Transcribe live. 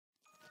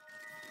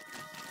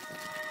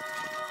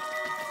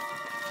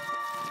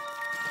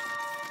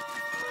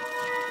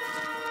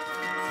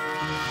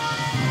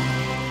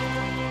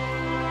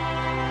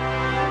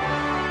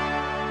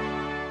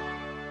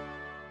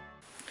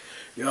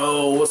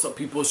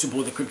people? It's your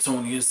boy the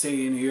Kryptonian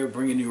saying here,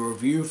 bringing you a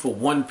review for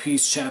One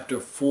Piece chapter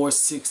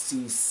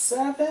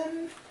 467.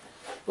 I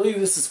believe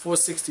this is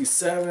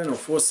 467 or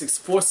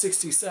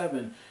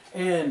 467.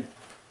 And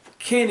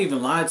can't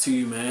even lie to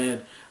you,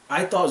 man.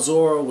 I thought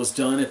Zoro was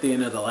done at the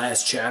end of the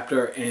last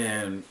chapter,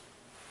 and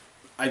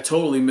I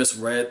totally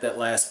misread that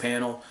last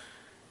panel.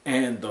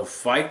 And the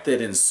fight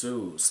that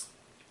ensues.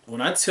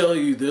 When I tell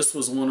you this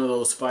was one of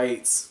those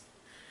fights,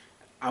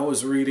 I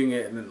was reading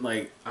it and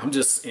like I'm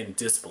just in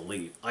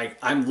disbelief. Like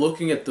I'm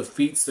looking at the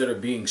feats that are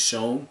being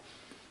shown,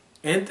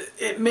 and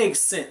it makes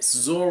sense.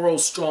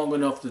 Zoro's strong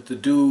enough that the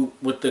dude,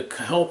 with the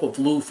help of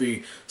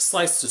Luffy,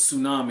 sliced the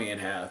tsunami in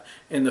half.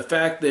 And the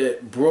fact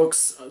that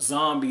Brook's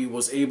zombie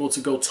was able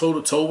to go toe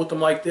to toe with them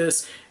like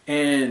this,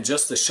 and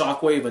just the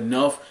shockwave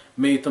enough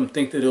made them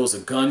think that it was a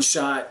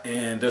gunshot,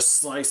 and they're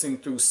slicing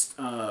through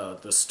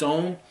the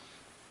stone.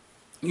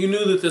 You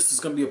knew that this was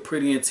going to be a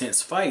pretty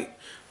intense fight.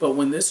 But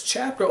when this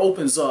chapter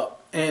opens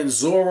up and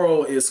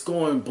Zoro is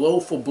going blow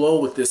for blow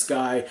with this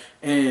guy,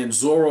 and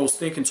Zoro's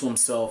thinking to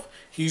himself,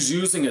 he's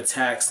using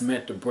attacks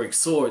meant to break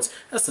swords.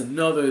 That's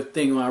another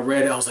thing when I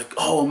read it. I was like,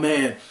 oh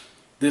man,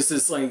 this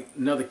is like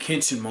another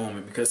Kenshin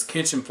moment, because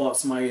Kenshin fought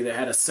somebody that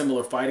had a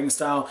similar fighting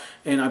style.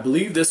 And I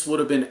believe this would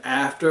have been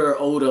after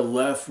Oda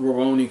left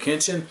Rurouni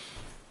Kenshin.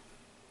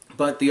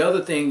 But the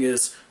other thing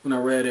is, when I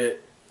read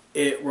it,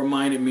 it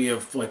reminded me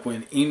of like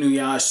when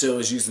Inuyasha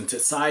was using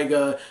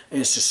Tetsaiga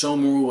and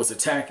Shishomaru was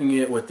attacking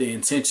it with the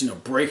intention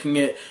of breaking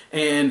it.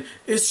 And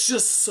it's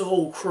just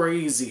so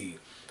crazy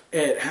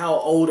at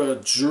how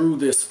Oda drew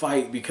this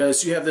fight,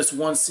 because you have this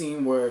one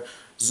scene where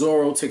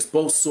Zoro takes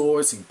both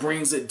swords, he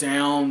brings it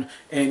down,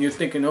 and you're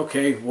thinking,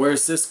 okay,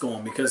 where's this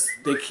going? Because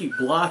they keep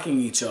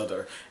blocking each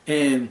other.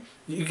 And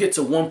you get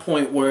to one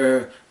point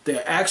where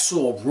the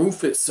actual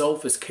roof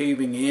itself is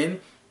caving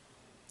in,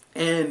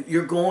 and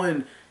you're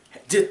going,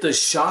 did the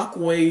shock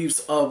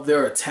waves of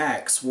their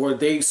attacks, were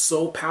they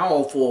so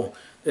powerful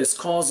it's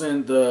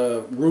causing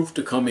the roof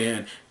to come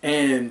in?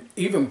 And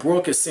even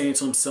Brook is saying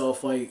to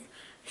himself, like,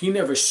 he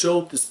never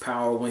showed this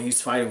power when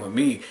he's fighting with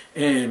me.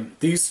 And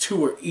these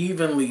two are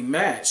evenly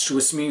matched,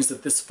 which means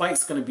that this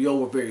fight's going to be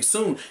over very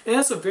soon. And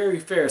that's a very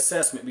fair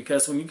assessment,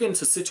 because when you get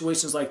into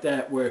situations like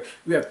that where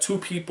you have two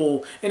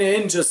people, and it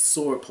isn't just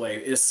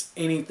swordplay, it's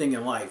anything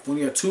in life. When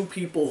you have two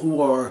people who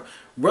are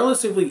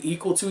relatively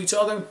equal to each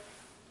other,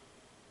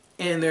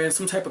 and they're in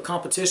some type of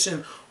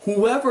competition,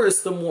 whoever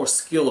is the more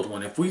skilled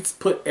one, if we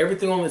put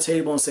everything on the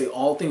table and say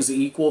all things are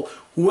equal,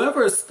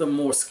 whoever is the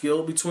more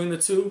skilled between the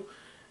two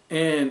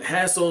and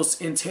has those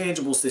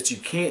intangibles that you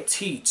can't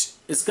teach,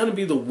 it's going to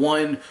be the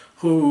one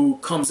who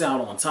comes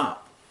out on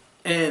top.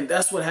 And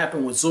that's what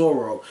happened with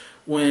Zoro.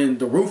 When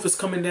the roof is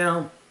coming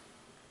down,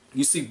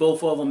 you see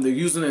both of them, they're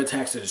using their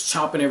attacks, they're just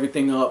chopping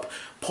everything up.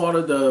 Part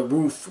of the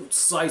roof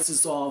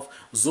slices off.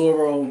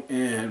 Zoro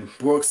and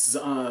Brook's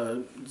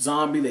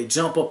zombie, they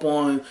jump up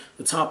on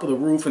the top of the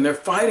roof, and they're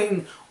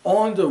fighting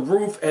on the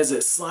roof as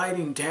it's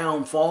sliding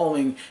down,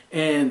 falling,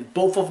 and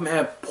both of them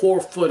have poor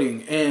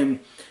footing. And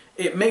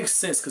it makes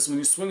sense, because when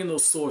you're swinging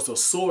those swords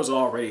are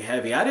already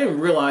heavy. I didn't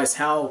realize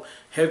how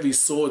heavy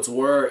swords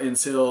were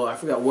until I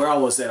forgot where I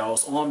was at. I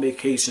was on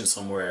vacation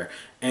somewhere,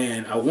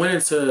 and I went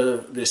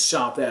into this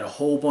shop that had a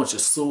whole bunch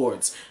of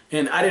swords.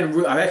 And I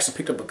actually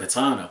picked up a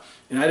katana,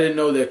 and I didn't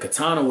know that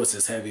katana was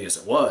as heavy as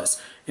it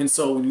was. And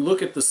so when you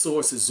look at the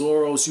swords that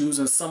Zoro's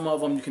using, some of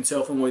them you can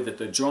tell from the way that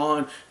they're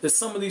drawn that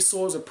some of these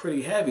swords are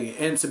pretty heavy.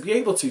 And to be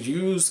able to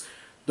use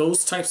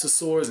those types of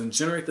swords and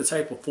generate the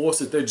type of force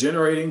that they're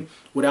generating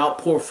without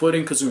poor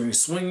footing, because when you're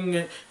swinging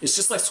it, it's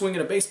just like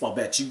swinging a baseball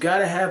bat. You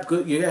gotta have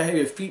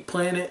your feet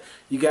planted,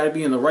 you gotta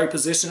be in the right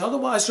position,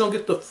 otherwise you don't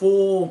get the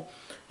full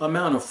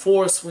amount of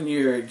force when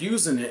you're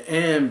using it.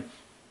 And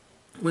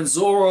when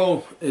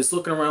Zoro is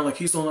looking around like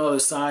he's on the other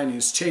side and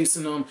he's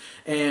chasing them,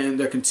 and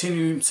they're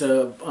continuing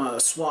to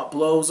swap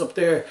blows up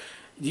there,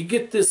 you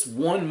get this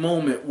one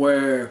moment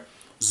where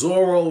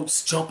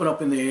Zoro's jumping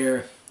up in the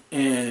air,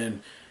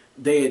 and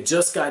they had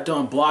just got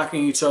done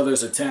blocking each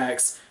other's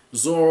attacks.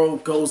 Zoro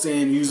goes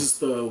in, uses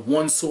the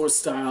one sword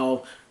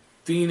style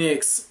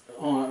Phoenix,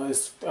 I want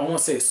to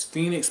say it's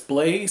Phoenix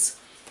Blaze.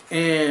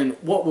 And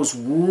what was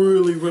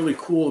really, really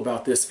cool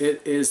about this,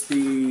 it is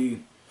the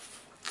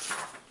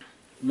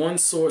one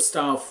sword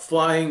style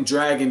Flying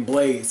Dragon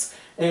Blaze.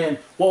 And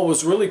what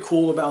was really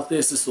cool about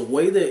this is the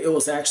way that it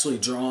was actually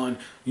drawn.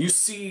 You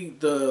see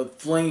the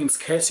flames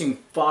catching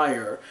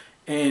fire,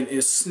 and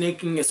is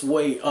snaking its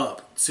way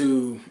up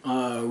to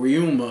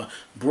Ryuma,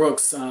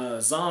 Brook's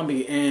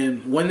zombie.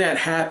 And when that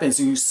happens,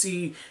 and you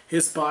see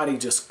his body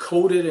just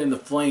coated in the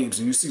flames,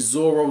 and you see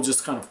Zoro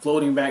just kind of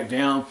floating back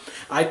down,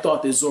 I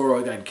thought that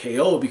Zoro got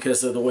KO'd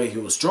because of the way he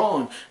was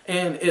drawn.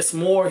 And it's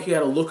more, he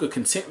had a look of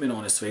contentment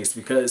on his face,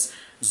 because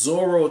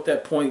Zoro at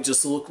that point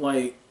just looked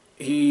like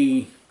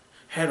he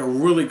had a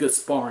really good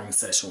sparring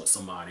session with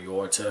somebody.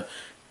 Or to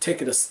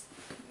take it a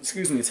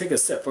take a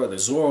step further,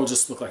 Zoro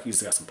just looked like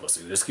he's got some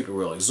pussy. Let's keep it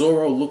real. Like,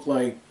 Zoro looked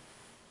like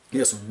he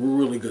has some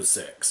really good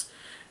sex.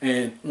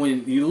 And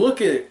when you look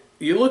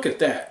at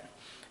that,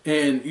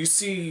 and you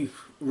see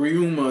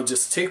Ryuma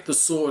just take the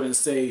sword and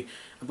say,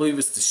 I believe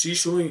it's the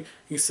Shusui,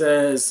 he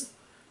says,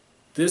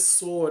 this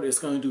sword is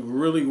going to do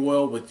really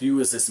well with you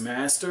as its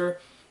master.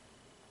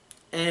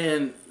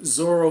 And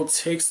Zoro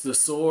takes the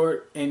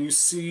sword, and you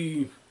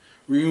see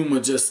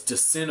Ryuma just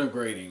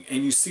disintegrating.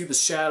 And you see the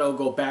shadow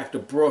go back to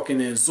Brook,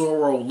 and then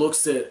Zoro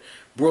looks at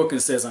Brook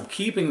and says, I'm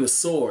keeping the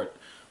sword,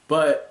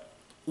 but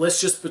let's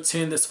just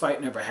pretend this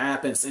fight never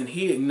happens. And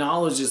he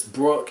acknowledges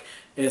Brook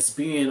as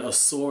being a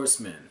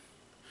swordsman.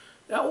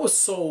 That was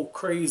so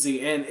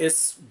crazy, and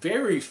it's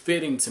very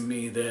fitting to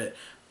me that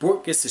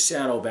Brook gets his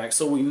shadow back,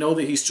 so we know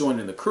that he's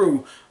joining the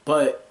crew.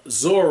 But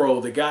Zoro,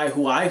 the guy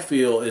who I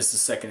feel is the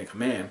second in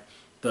command,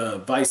 the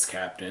vice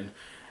captain,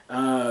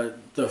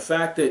 the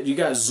fact that you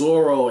got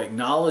Zoro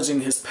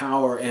acknowledging his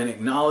power and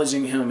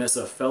acknowledging him as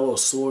a fellow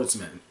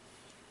swordsman.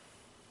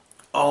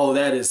 Oh,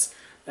 that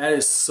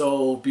is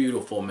so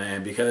beautiful,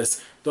 man,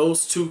 because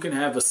those two can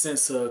have a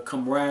sense of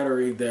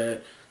camaraderie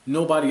that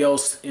nobody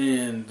else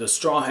in the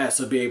Straw Hats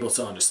will be able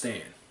to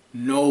understand.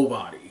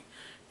 Nobody.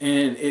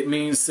 And it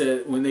means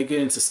that when they get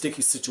into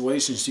sticky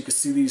situations, you can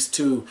see these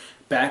two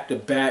back to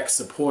back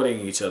supporting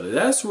each other.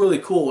 That's really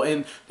cool.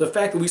 And the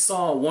fact that we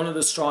saw one of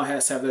the Straw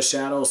Hats have their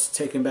shadows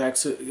taken back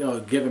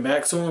to, given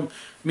back to him,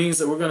 means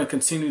that we're going to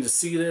continue to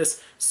see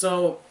this.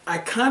 So I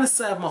kind of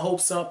have my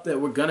hopes up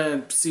that we're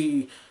going to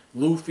see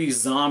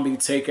Luffy's zombie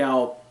take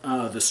out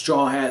the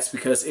Straw Hats,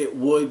 because it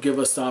would give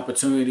us the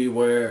opportunity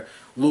where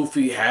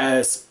Luffy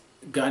has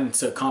gotten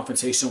into a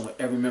confrontation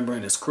with every member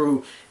in his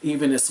crew,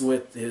 even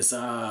with his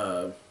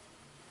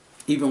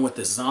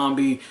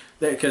zombie.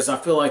 Because I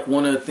feel like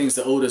one of the things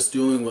that Oda's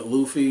doing with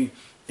Luffy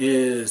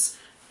is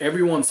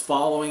everyone's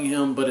following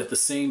him, but at the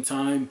same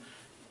time,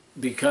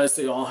 because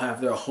they all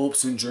have their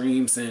hopes and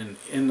dreams. And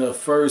in the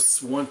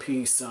first One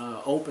Piece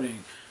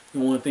opening,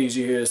 one of the things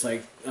you hear is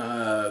like,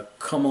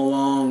 come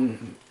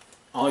along,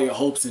 all your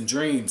hopes and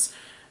dreams.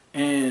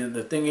 And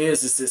the thing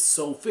is it's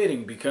so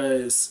fitting,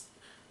 because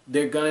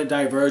they're going to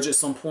diverge at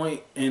some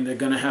point, and they're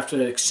going to have to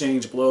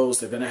exchange blows.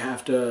 They're going to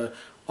have to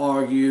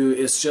argue.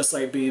 It's just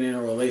like being in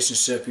a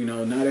relationship,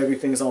 not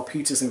everything's all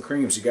peaches and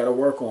creams. You got to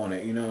work on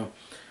it,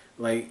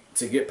 like,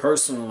 to get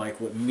personal,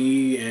 like with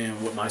me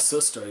and with my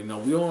sister, we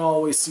don't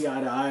always see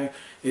eye to eye.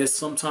 It's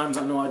sometimes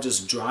I know I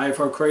just drive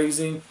her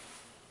crazy.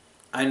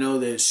 I know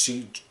that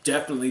she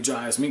definitely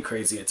drives me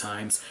crazy at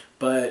times,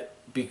 but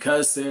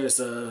because there's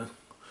a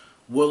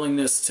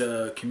willingness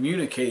to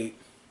communicate,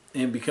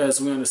 and because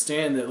we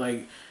understand that,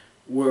 like,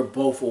 we're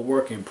both a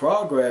work in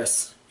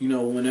progress,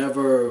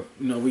 whenever,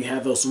 we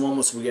have those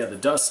moments where we have the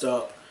dust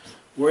up,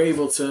 we're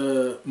able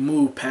to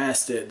move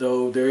past it,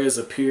 though there is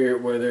a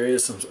period where there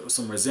is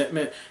some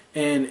resentment,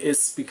 and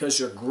it's because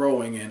you're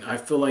growing. And I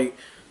feel like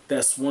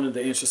that's one of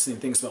the interesting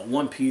things about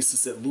One Piece,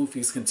 is that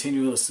Luffy's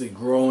continuously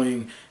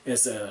growing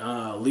as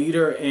a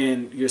leader,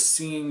 and you're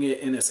seeing it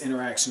in his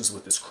interactions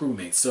with his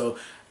crewmates. So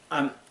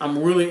I'm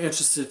really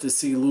interested to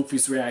see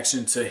Luffy's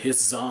reaction to his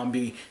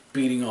zombie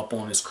beating up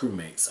on his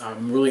crewmates.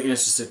 I'm really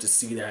interested to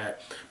see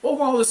that. But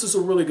overall, this is a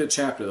really good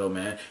chapter, though,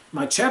 man.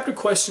 My chapter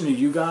question to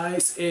you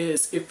guys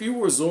is, if you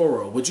were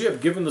Zoro, would you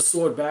have given the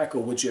sword back, or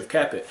would you have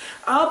kept it?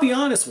 I'll be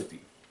honest with you.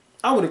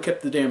 I would have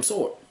kept the damn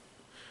sword,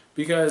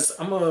 because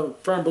I'm a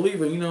firm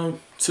believer,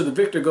 to the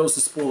victor goes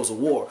the spoils of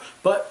war.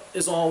 But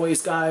as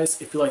always,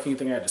 guys, if you like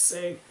anything I had to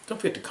say,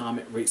 don't forget to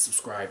comment, rate,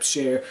 subscribe,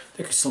 share.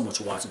 Thank you so much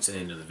for watching to the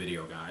end of the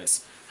video,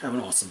 guys. Have an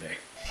awesome day.